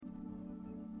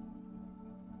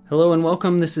Hello and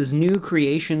welcome. This is New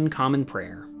Creation Common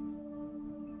Prayer.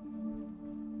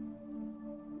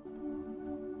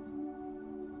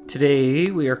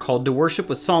 Today we are called to worship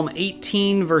with Psalm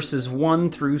 18 verses 1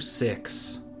 through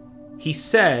 6. He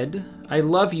said, "I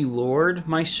love you, Lord,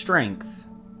 my strength.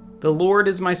 The Lord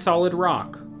is my solid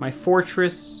rock, my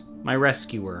fortress, my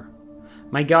rescuer.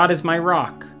 My God is my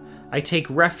rock. I take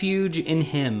refuge in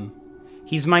him.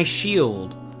 He's my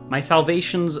shield, my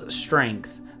salvation's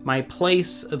strength, my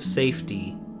place of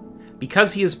safety.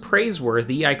 Because he is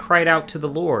praiseworthy, I cried out to the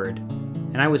Lord,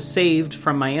 and I was saved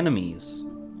from my enemies.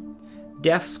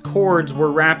 Death's cords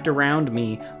were wrapped around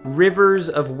me. Rivers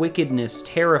of wickedness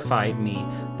terrified me.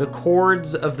 The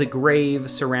cords of the grave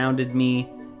surrounded me.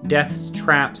 Death's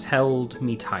traps held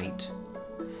me tight.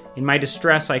 In my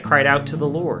distress, I cried out to the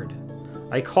Lord.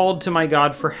 I called to my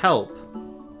God for help.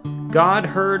 God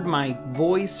heard my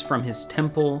voice from his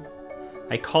temple.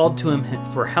 I called to him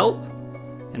for help,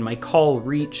 and my call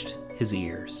reached his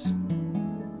ears."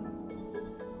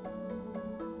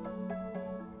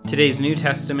 Today's New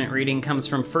Testament reading comes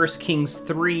from 1 Kings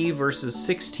 3, verses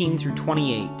 16 through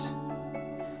 28.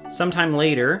 Sometime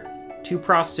later, two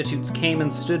prostitutes came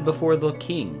and stood before the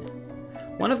king.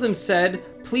 One of them said,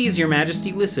 "Please, your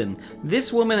majesty, listen.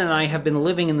 This woman and I have been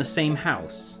living in the same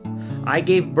house. I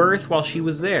gave birth while she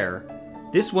was there.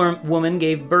 This woman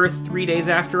gave birth 3 days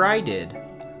after I did.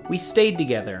 We stayed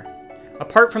together.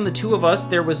 Apart from the two of us,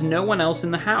 there was no one else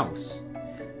in the house.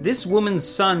 This woman's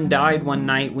son died one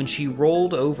night when she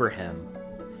rolled over him.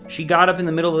 She got up in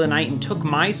the middle of the night and took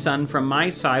my son from my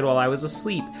side while I was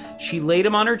asleep. She laid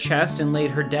him on her chest and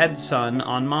laid her dead son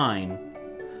on mine.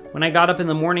 When I got up in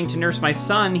the morning to nurse my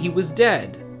son, he was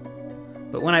dead.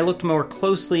 But when I looked more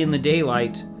closely in the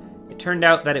daylight, it turned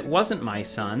out that it wasn't my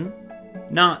son,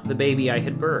 not the baby I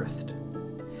had birthed."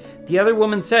 The other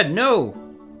woman said, "No,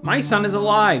 my son is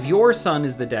alive. Your son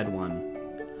is the dead one."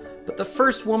 But the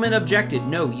first woman objected,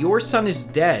 "No, your son is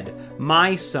dead.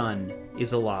 My son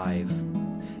is alive."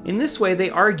 In this way, they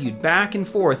argued back and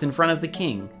forth in front of the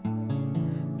king.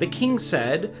 The king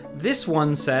said, "This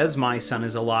one says, 'My son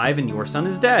is alive and your son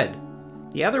is dead.'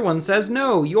 The other one says,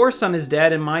 'No, your son is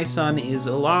dead and my son is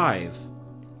alive.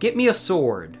 Get me a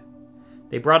sword.'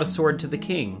 They brought a sword to the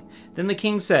king. Then the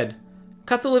king said,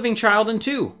 'Cut the living child in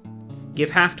two.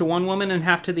 Give half to one woman and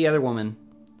half to the other woman.'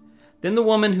 Then the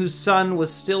woman whose son was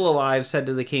still alive said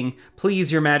to the king,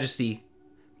 'Please, your majesty,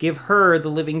 give her the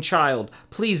living child.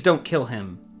 Please don't kill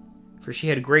him,' for she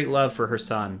had great love for her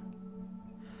son.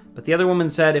 But the other woman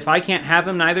said, 'If I can't have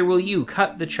him, neither will you.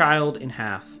 Cut the child in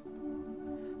half.'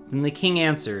 Then the king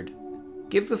answered,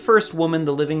 'Give the first woman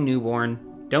the living newborn.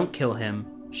 Don't kill him.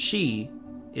 She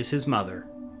is his mother.'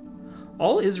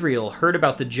 All Israel heard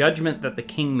about the judgment that the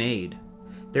king made.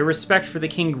 Their respect for the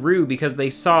king grew because they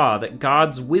saw that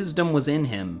God's wisdom was in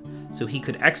him, so he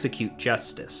could execute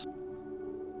justice."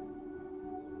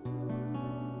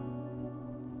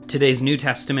 Today's New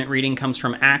Testament reading comes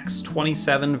from Acts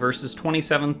 27, verses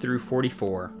 27 through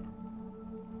 44.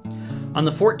 On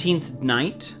the 14th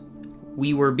night,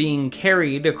 we were being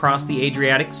carried across the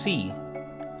Adriatic Sea.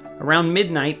 Around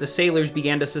midnight, the sailors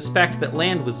began to suspect that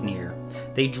land was near.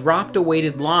 They dropped a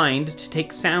weighted line to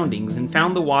take soundings and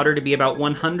found the water to be about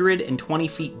 120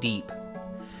 feet deep.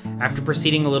 After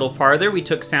proceeding a little farther, we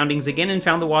took soundings again and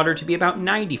found the water to be about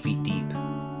 90 feet deep.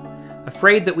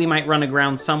 Afraid that we might run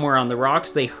aground somewhere on the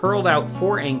rocks, they hurled out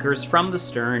 4 anchors from the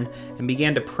stern and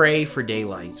began to pray for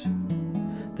daylight.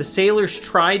 The sailors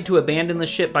tried to abandon the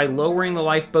ship by lowering the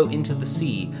lifeboat into the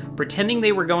sea, pretending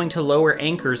they were going to lower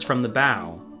anchors from the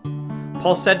bow.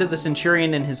 Paul said to the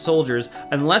centurion and his soldiers,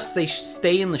 "Unless they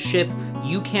stay in the ship,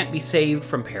 you can't be saved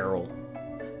from peril."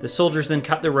 The soldiers then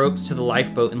cut the ropes to the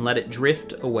lifeboat and let it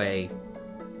drift away.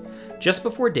 Just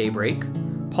before daybreak,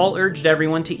 Paul urged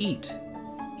everyone to eat.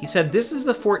 He said, "This is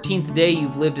the 14th day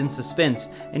you've lived in suspense,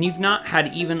 and you've not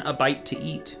had even a bite to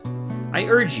eat. I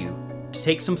urge you to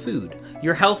take some food.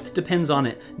 Your health depends on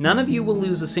it. None of you will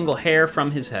lose a single hair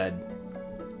from his head."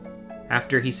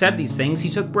 After he said these things, he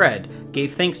took bread,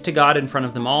 gave thanks to God in front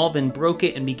of them all, then broke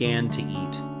it and began to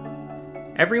eat.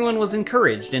 Everyone was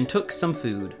encouraged and took some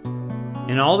food.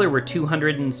 In all, there were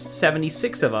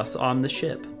 276 of us on the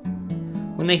ship.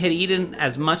 When they had eaten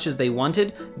as much as they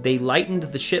wanted, they lightened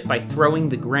the ship by throwing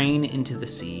the grain into the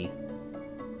sea.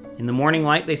 In the morning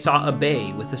light, they saw a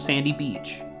bay with a sandy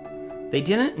beach. They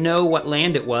didn't know what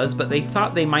land it was, but they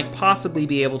thought they might possibly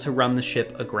be able to run the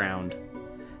ship aground.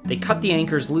 They cut the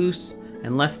anchors loose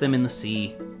and left them in the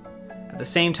sea. At the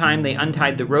same time, they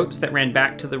untied the ropes that ran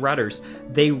back to the rudders.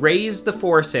 They raised the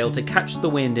foresail to catch the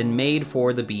wind and made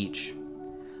for the beach.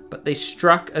 But they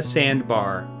struck a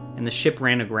sandbar, and the ship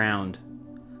ran aground.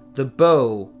 The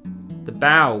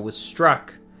bow was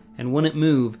struck and wouldn't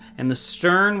move, and the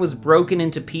stern was broken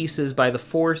into pieces by the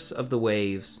force of the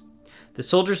waves. The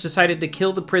soldiers decided to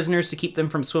kill the prisoners to keep them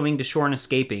from swimming to shore and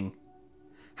escaping.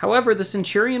 However, the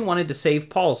centurion wanted to save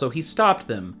Paul, so he stopped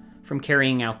them from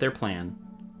carrying out their plan.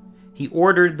 He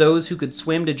ordered those who could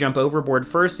swim to jump overboard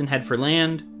first and head for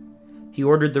land. He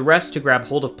ordered the rest to grab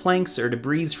hold of planks or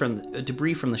debris from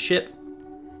the ship.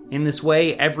 In this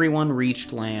way, everyone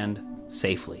reached land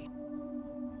safely.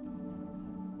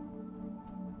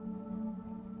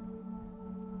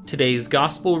 Today's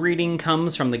gospel reading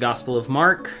comes from the Gospel of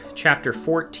Mark, chapter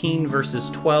 14, verses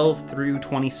 12 through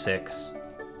 26.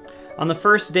 On the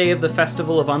first day of the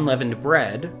festival of unleavened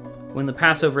bread, when the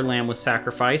Passover lamb was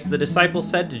sacrificed, the disciples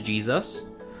said to Jesus,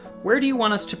 "Where do you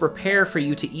want us to prepare for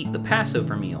you to eat the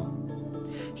Passover meal?"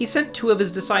 He sent 2 of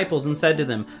his disciples and said to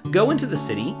them, "Go into the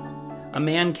city. A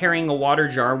man carrying a water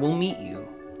jar will meet you.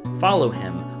 Follow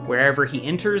him. Wherever he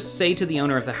enters, say to the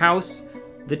owner of the house,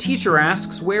 'The teacher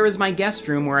asks, where is my guest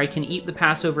room where I can eat the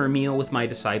Passover meal with my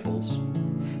disciples?'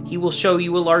 He will show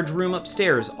you a large room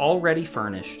upstairs, already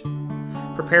furnished.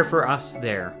 Prepare for us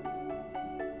there."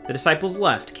 The disciples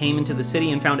left, came into the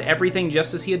city, and found everything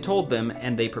just as he had told them,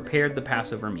 and they prepared the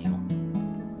Passover meal.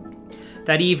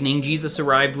 That evening, Jesus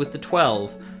arrived with the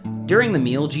 12. During the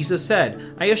meal, Jesus said,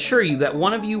 "I assure you that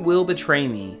one of you will betray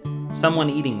me, someone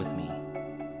eating with me."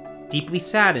 Deeply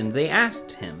saddened, they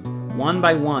asked him, one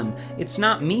by one, "It's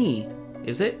not me,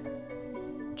 is it?"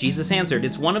 Jesus answered,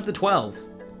 "It's one of the 12,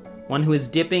 one who is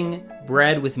dipping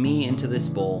bread with me into this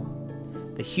bowl.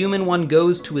 The human one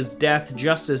goes to his death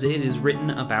just as it is written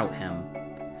about him.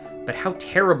 But how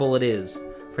terrible it is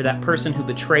for that person who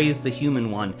betrays the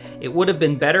human one. It would have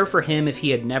been better for him if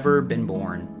he had never been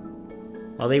born."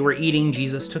 While they were eating,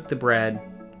 Jesus took the bread,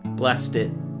 blessed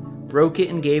it, broke it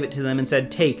and gave it to them and said,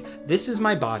 "Take, this is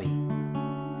my body."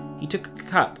 He took a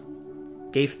cup,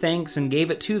 gave thanks and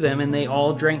gave it to them, and they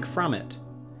all drank from it.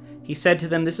 He said to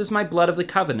them, "This is my blood of the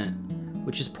covenant,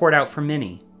 which is poured out for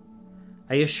many.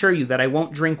 I assure you that I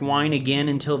won't drink wine again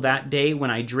until that day when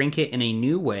I drink it in a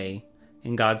new way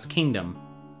in God's kingdom."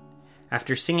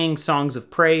 After singing songs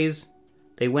of praise,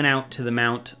 they went out to the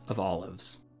Mount of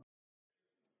Olives.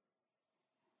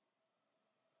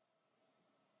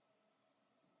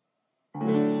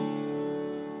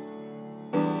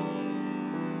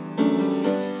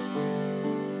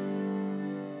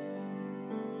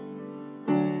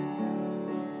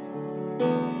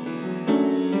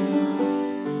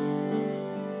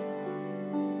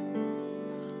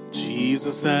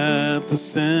 Jesus at the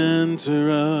center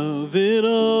of it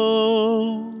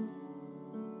all.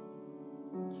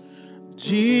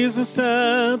 Jesus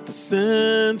at the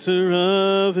center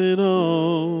of it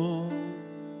all.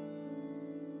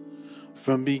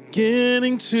 From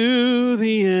beginning to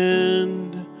the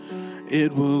end,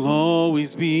 it will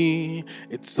always be,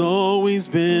 it's always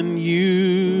been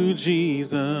you,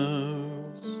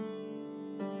 Jesus.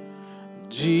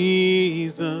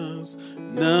 Jesus,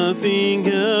 nothing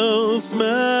else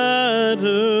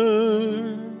matters.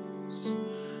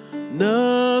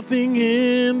 Nothing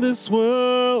in this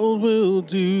world will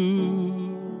do.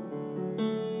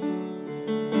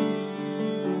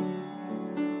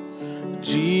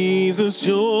 Jesus,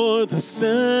 you're the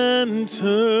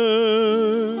center.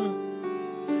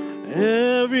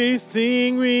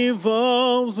 Everything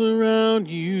revolves around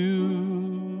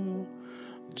you.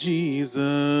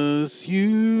 Jesus,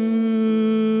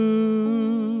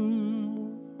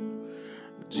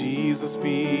 Jesus,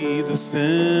 be the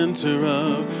center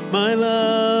of my life.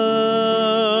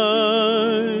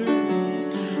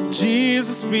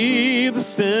 Jesus, be the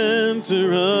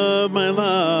center of my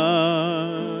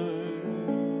life.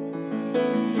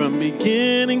 From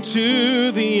beginning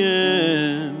to the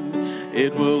end,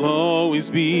 it will always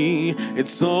be,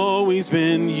 it's always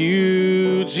been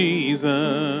you,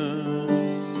 Jesus.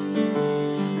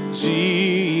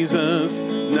 Jesus,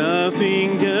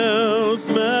 nothing else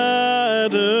matters.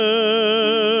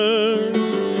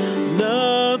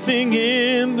 Nothing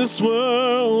in this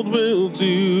world will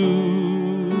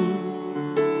do.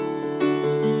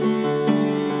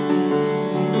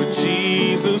 But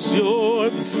Jesus, you're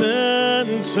the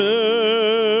center.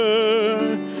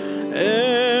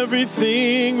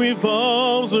 Everything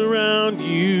revolves around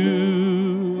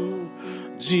you.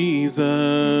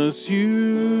 Jesus,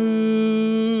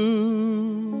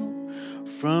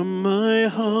 From my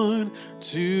heart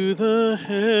to the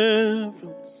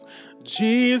heavens,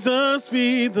 Jesus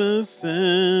be the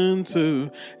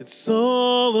center. It's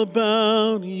all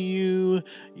about you.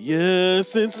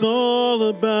 Yes, it's all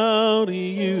about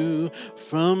you.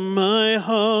 From my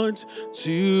heart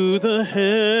to the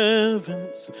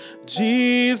heavens,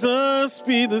 Jesus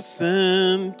be the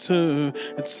center.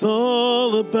 It's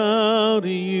all about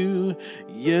you.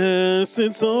 Yes,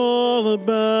 it's all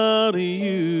about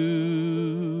you.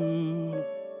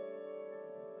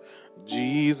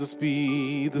 Jesus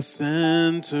be the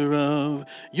center of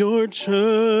your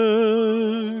church.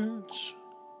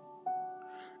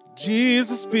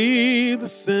 Jesus be the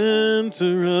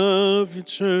center of your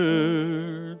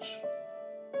church.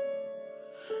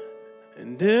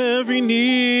 And every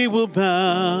knee will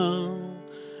bow,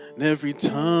 and every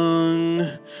tongue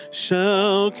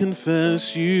shall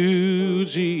confess you,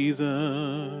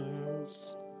 Jesus.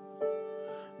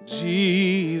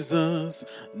 Jesus,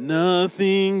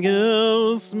 nothing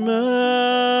else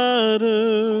matters.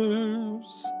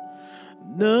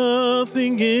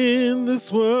 Nothing in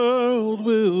this world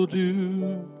will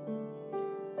do.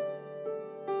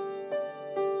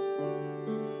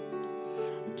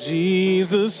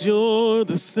 Jesus, you're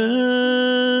the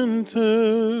center.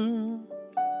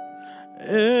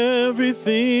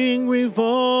 Everything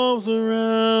revolves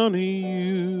around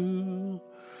you.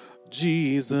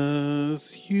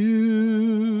 Jesus,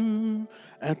 you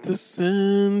at the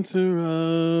center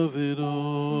of it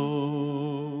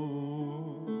all.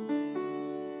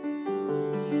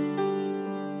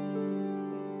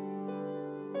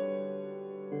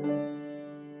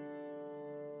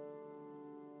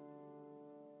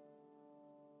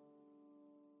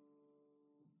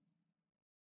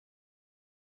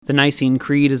 The Nicene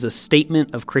Creed is a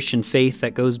statement of Christian faith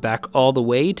that goes back all the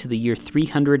way to the year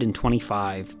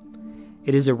 325.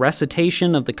 It is a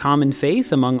recitation of the common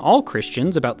faith among all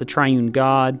Christians about the triune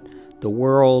God, the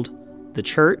world, the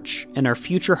church, and our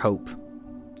future hope.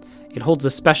 It holds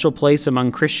a special place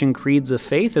among Christian creeds of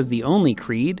faith as the only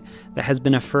creed that has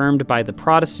been affirmed by the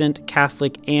Protestant,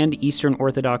 Catholic, and Eastern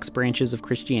Orthodox branches of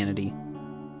Christianity.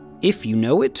 If you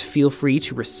know it, feel free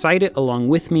to recite it along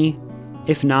with me.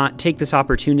 If not, take this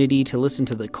opportunity to listen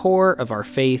to the core of our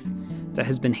faith that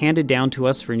has been handed down to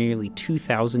us for nearly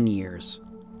 2,000 years.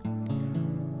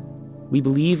 We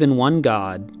believe in one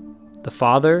God, the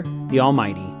Father, the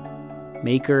Almighty,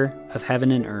 maker of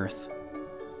heaven and earth,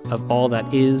 of all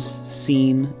that is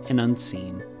seen and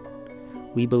unseen.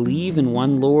 We believe in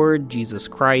one Lord, Jesus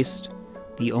Christ,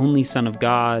 the only Son of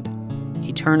God,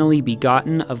 eternally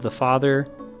begotten of the Father,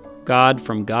 God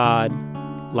from God,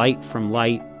 light from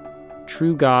light,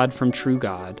 true God from true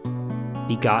God,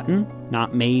 begotten,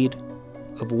 not made,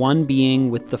 of one being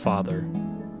with the Father.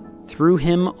 Through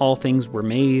him all things were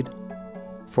made.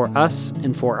 For us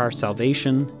and for our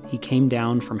salvation, he came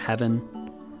down from heaven.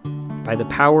 By the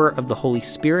power of the Holy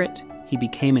Spirit, he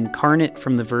became incarnate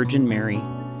from the Virgin Mary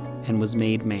and was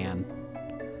made man.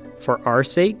 For our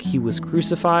sake, he was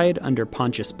crucified under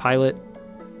Pontius Pilate.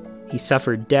 He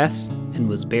suffered death and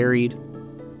was buried.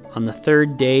 On the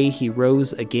third day, he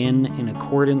rose again in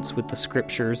accordance with the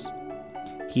Scriptures.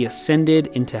 He ascended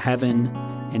into heaven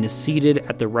and is seated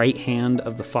at the right hand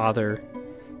of the Father.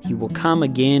 He will come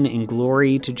again in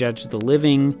glory to judge the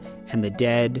living and the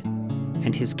dead,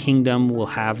 and his kingdom will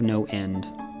have no end.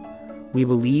 We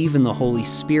believe in the Holy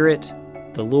Spirit,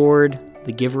 the Lord,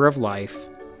 the giver of life,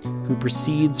 who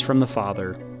proceeds from the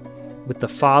Father. With the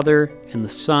Father and the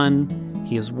Son,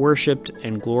 he is worshipped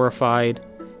and glorified.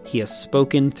 He has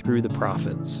spoken through the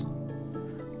prophets.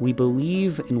 We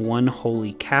believe in one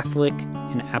holy Catholic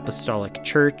and Apostolic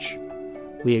Church.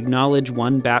 We acknowledge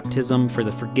one baptism for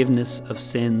the forgiveness of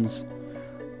sins.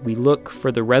 We look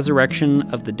for the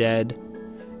resurrection of the dead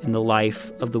and the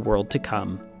life of the world to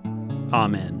come.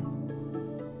 Amen.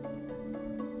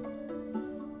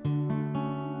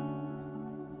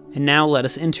 And now let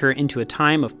us enter into a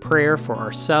time of prayer for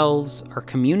ourselves, our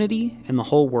community, and the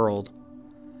whole world.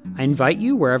 I invite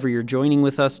you, wherever you're joining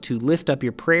with us, to lift up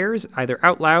your prayers, either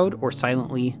out loud or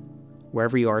silently,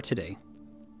 wherever you are today.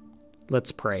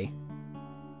 Let's pray.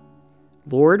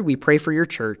 Lord, we pray for your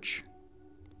church,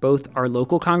 both our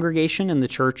local congregation and the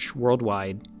church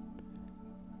worldwide.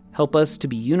 Help us to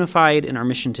be unified in our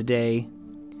mission today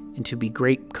and to be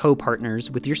great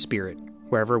co-partners with your Spirit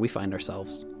wherever we find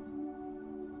ourselves.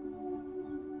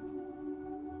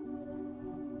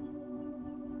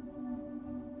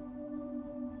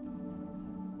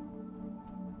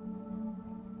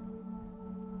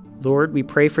 Lord, we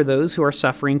pray for those who are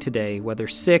suffering today, whether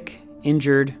sick,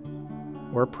 injured,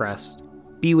 or oppressed.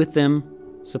 Be with them,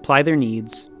 supply their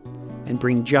needs, and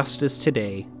bring justice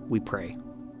today, we pray.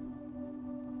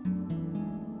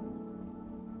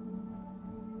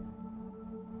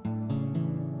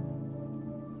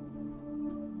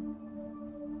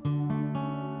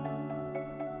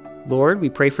 Lord, we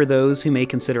pray for those who may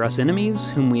consider us enemies,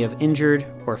 whom we have injured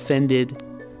or offended.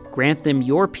 Grant them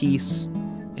your peace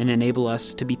and enable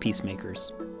us to be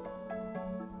peacemakers.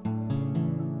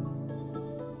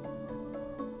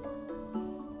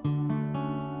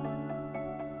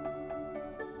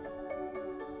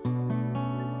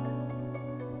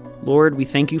 Lord, we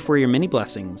thank you for your many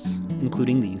blessings,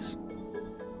 including these.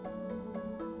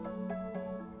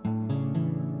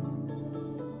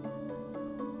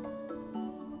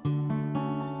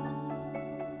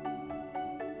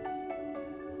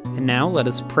 And now let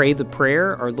us pray the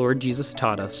prayer our Lord Jesus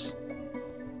taught us.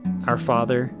 Our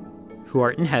Father, who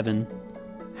art in heaven,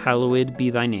 hallowed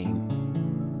be thy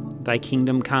name. Thy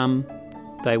kingdom come,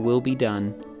 thy will be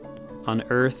done, on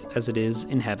earth as it is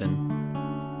in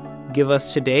heaven. Give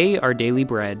us today our daily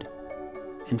bread,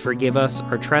 and forgive us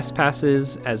our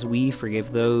trespasses as we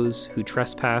forgive those who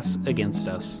trespass against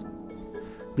us.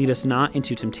 Lead us not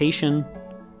into temptation,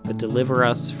 but deliver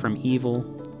us from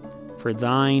evil. For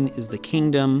thine is the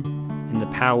kingdom, and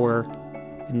the power,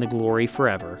 and the glory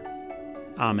forever.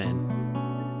 Amen.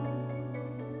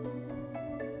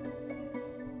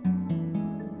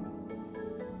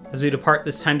 As we depart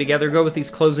this time together, go with these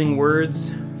closing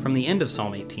words from the end of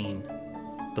Psalm 18.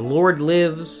 The Lord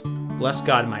lives, bless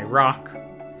God my rock.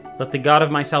 Let the God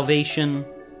of my salvation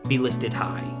be lifted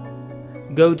high.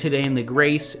 Go today in the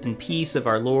grace and peace of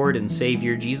our Lord and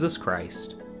Savior Jesus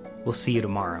Christ. We'll see you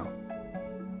tomorrow.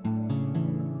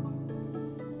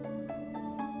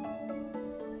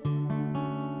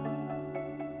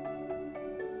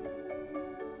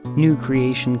 New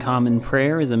Creation Common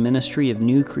Prayer is a ministry of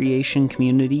New Creation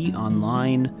Community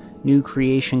Online, New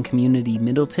Creation Community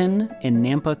Middleton, and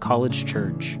Nampa College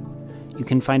Church. You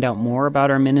can find out more about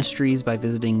our ministries by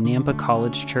visiting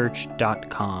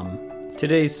nampacollegechurch.com.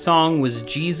 Today's song was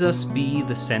Jesus Be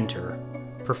the Center,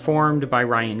 performed by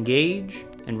Ryan Gage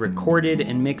and recorded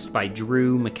and mixed by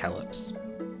Drew McKellips.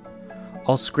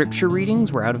 All scripture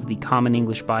readings were out of the Common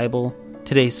English Bible.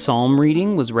 Today's psalm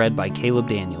reading was read by Caleb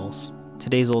Daniels.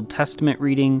 Today's Old Testament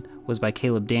reading was by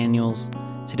Caleb Daniels.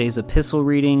 Today's epistle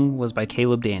reading was by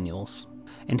Caleb Daniels.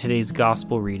 And today's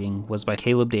gospel reading was by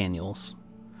Caleb Daniels.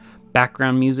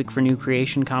 Background music for New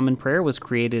Creation Common Prayer was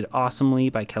created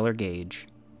awesomely by Keller Gage.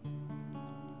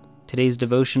 Today's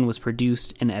devotion was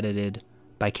produced and edited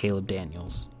by Caleb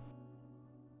Daniels.